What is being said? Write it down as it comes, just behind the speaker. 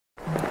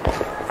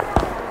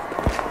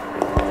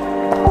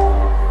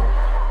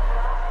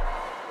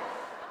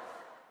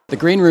The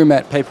Green Room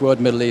at Paperworld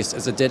Middle East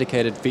is a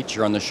dedicated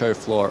feature on the show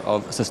floor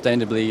of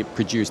sustainably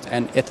produced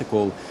and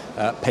ethical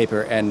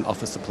paper and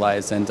office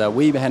supplies. And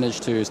we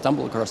managed to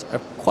stumble across a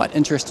quite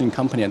interesting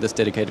company at this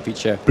dedicated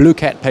feature,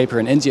 Bluecat Paper,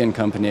 an Indian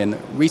company, and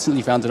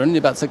recently founded only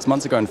about 6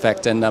 months ago, in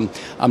fact. And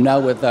I'm now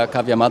with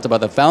Kavya Mataba,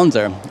 the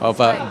founder of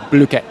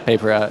Bluecat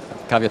Paper.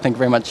 Kavya, thank you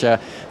very much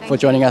for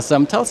joining us.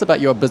 Tell us about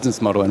your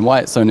business model and why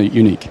it's so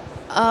unique.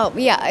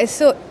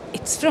 So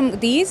it's from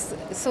these,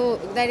 so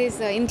that is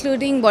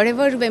including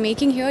whatever we're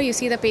making here. You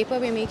see the paper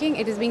we're making,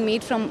 it is being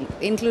made from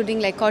including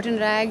like cotton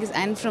rags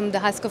and from the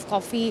husk of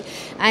coffee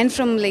and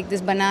from like this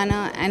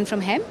banana and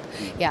from hemp.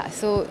 Yeah,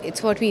 so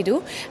it's what we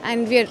do.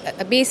 And we're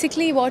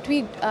basically what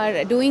we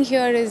are doing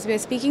here is we're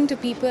speaking to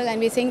people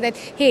and we're saying that,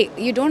 hey,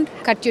 you don't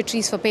cut your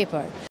trees for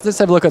paper. Let's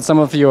have a look at some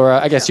of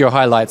your, your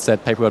highlights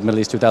at Paperworld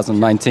Middle East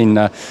 2019.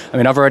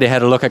 I've already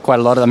had a look at quite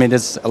a lot of,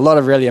 there's a lot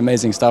of really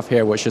amazing stuff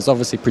here, which is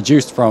obviously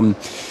produced from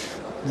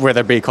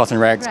whether it be cotton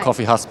rags,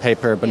 coffee husk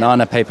paper,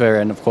 banana paper,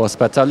 and of course,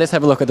 but let's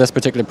have a look at this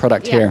particular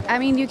product here.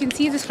 You can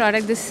see this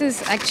product. This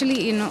is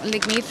actually,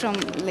 made from,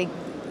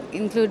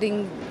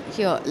 including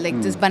here,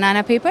 this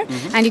banana paper.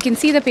 And you can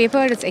see the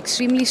paper, it's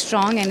extremely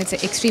strong and it's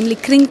extremely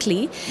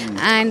crinkly.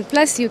 And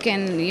plus you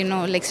can,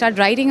 start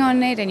writing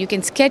on it and you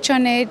can sketch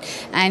on it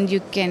and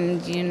you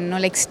can,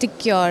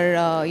 stick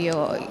your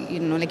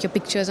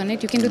pictures on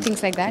it. You can do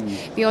things like that.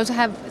 We also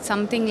have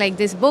something like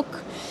this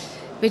book,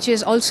 which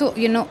is also,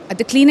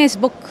 the cleanest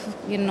book,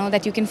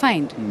 that you can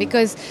find.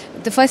 Because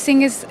the first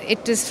thing is,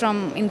 it is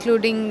from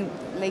including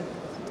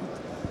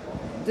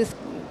this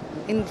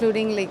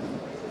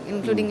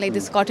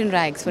cotton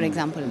rags, for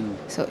example.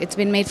 So it's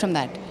been made from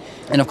that.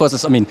 And of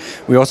course,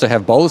 we also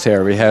have bowls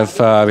here. We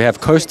have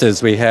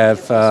coasters. We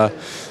have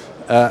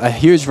a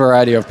huge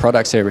variety of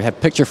products here. We have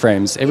picture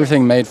frames.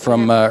 Everything made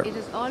from. It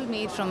is all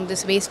made from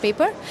this waste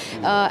paper.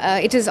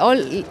 It is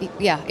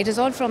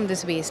all from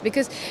this waste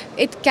because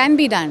it can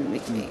be done.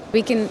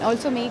 We can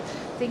also make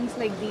things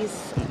like these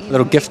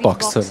little gift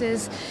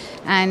boxes,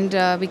 and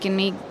we can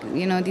make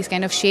these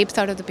kind of shapes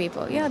out of the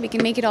paper. Yeah, we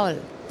can make it all.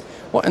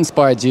 What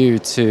inspired you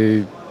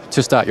to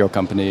start your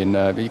company?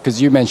 And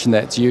because you mentioned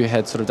that you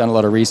had sort of done a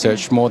lot of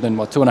research more than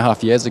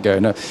 2.5 years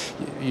ago.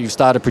 You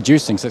started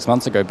producing 6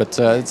 months ago, but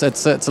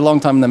it's a long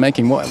time in the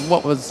making.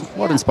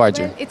 What inspired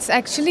you? It's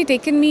actually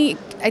taken me,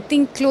 I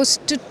think, close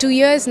to 2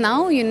 years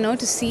now,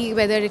 to see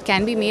whether it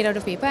can be made out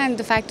of paper. And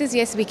the fact is,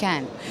 yes, we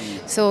can.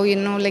 So,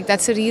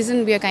 that's the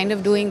reason we are kind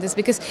of doing this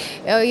because,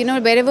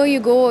 wherever you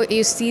go,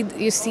 you see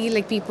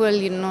people,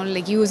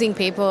 using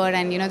paper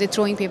and, they're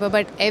throwing paper,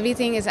 but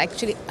everything is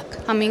actually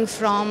coming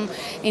from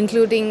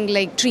including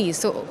trees.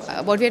 So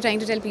what we are trying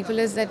to tell people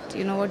is that,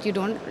 you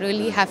don't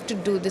really have to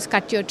do this,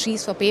 cut your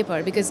trees for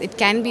paper, because it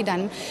can be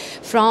done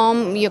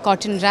from your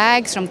cotton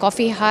rags, from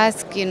coffee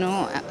husk,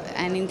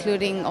 and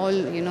including all,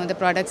 the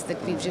products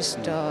that we've just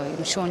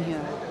shown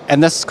here.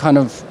 And this kind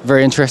of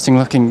very interesting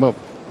looking,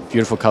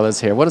 beautiful colors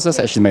here. What is this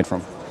actually made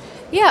from?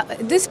 Yeah,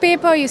 this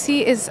paper you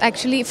see is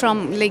actually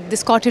from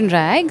this cotton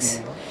rags,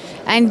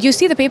 and you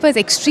see the paper is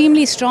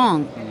extremely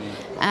strong.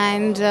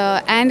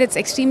 And it's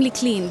extremely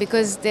clean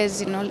because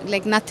there's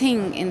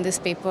nothing in this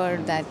paper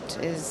that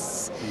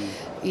is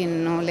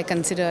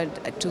considered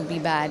to be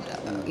bad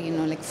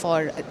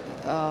for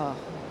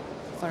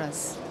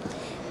us.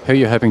 Who are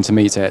you hoping to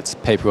meet at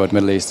Paperworld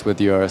Middle East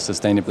with your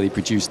sustainably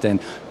produced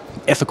and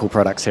ethical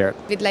products here?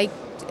 We'd like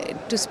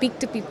to speak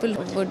to people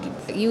who would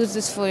use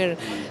this for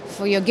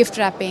your gift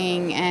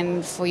wrapping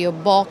and for your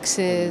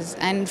boxes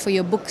and for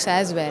your books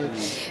as well.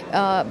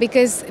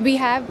 Because we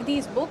have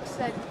these books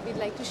that we'd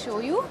like to show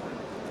you.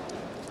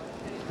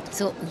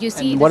 So you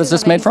see, what is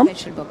this made from?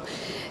 Special book.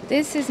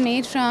 This is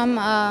made from,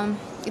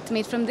 it's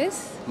made from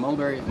this.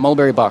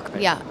 Mulberry bark.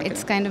 Basically. Yeah, okay.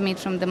 It's kind of made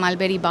from the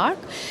mulberry bark.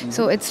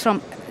 So it's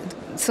from,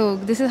 so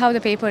this is how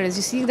the paper is.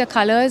 You see the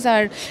colors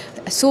are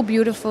so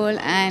beautiful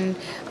and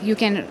you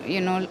can,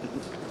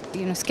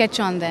 sketch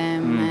on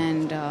them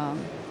and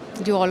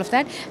do all of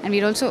that. And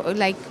we'd also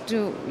like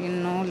to,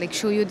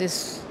 show you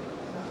this,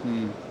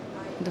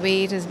 the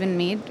way it has been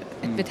made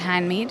with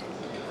Handmade.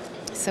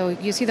 So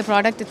you see the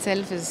product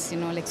itself is,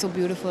 so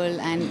beautiful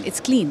and it's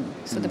clean.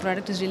 So the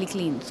product is really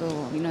clean.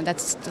 So,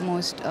 that's the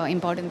most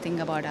important thing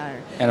about our...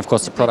 And of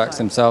course the products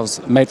themselves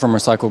made from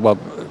recycled,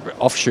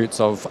 offshoots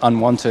of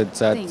unwanted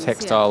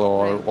textile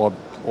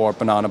or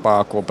banana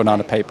bark or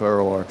banana paper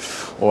or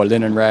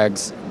linen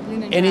rags.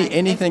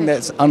 Anything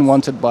that's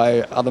unwanted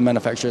by other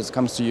manufacturers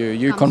comes to you.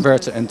 You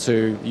convert it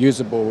into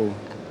usable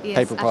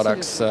paper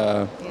products.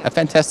 A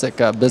fantastic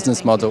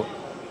business model.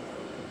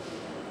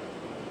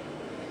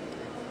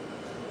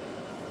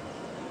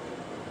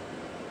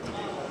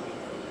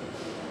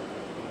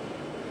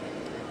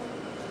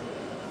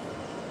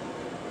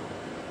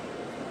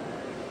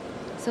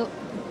 So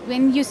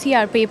when you see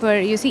our paper,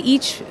 you see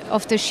each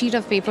of the sheet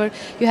of paper,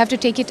 you have to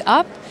take it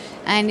up,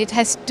 and it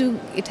has to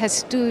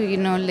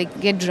like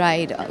get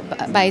dried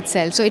by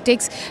itself. So it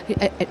takes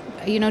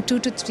 2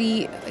 to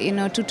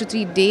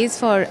 3 days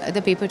for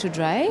the paper to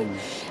dry,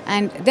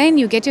 and then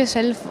you get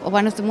yourself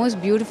one of the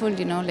most beautiful,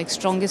 like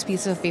strongest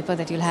pieces of paper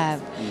that you'll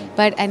have.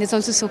 And it's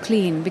also so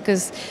clean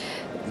because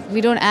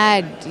we don't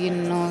add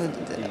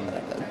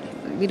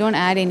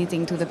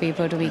anything to the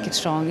paper to make it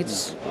strong.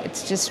 It's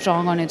just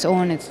strong on its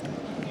own.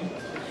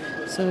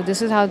 So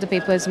this is how the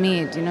paper is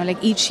made,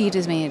 like each sheet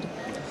is made.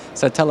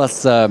 So tell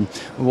us,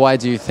 why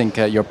do you think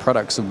your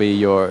products will be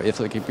your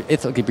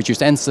ethically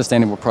produced and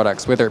sustainable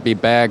products, whether it be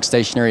bags,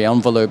 stationery,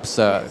 envelopes,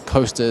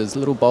 coasters,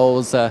 little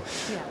bowls?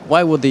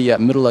 Why will the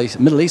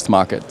Middle East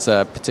market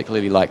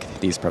particularly like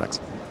these products?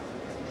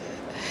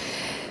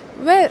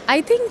 Well,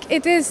 I think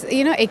it is,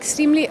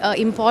 extremely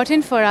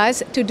important for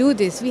us to do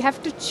this. We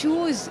have to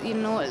choose,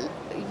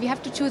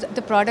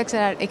 the products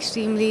that are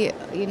extremely,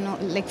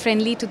 like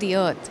friendly to the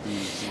earth.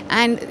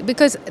 And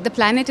because the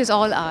planet is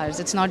all ours,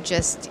 it's not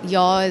just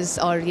yours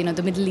or,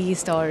 the Middle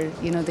East or,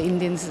 the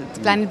Indians. The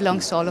planet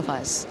belongs to all of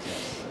us.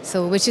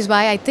 So, which is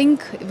why I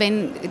think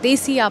when they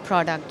see our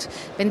product,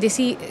 when they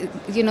see,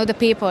 the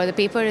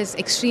paper is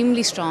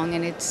extremely strong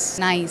and it's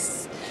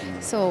nice.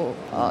 So,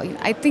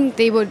 I think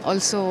they would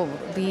also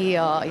be,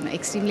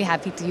 extremely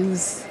happy to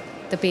use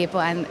the paper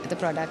and the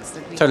products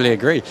that we totally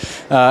agree.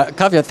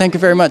 Kavya, thank you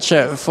very much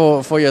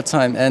for your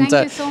time. And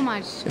thank you so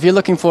much. If you're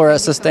looking for a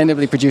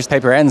sustainably produced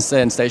paper and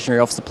stationery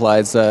office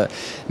supplies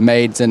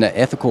made in an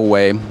ethical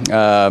way,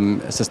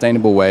 a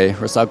sustainable way,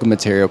 recycled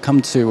material,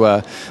 come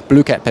to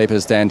Bluecat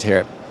Paper's stand here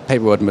at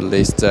Paperworld Middle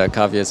East.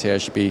 Kavya's here.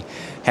 She'll be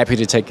happy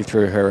to take you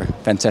through her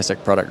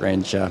fantastic product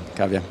range.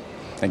 Kavya,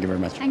 thank you very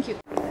much. Thank you.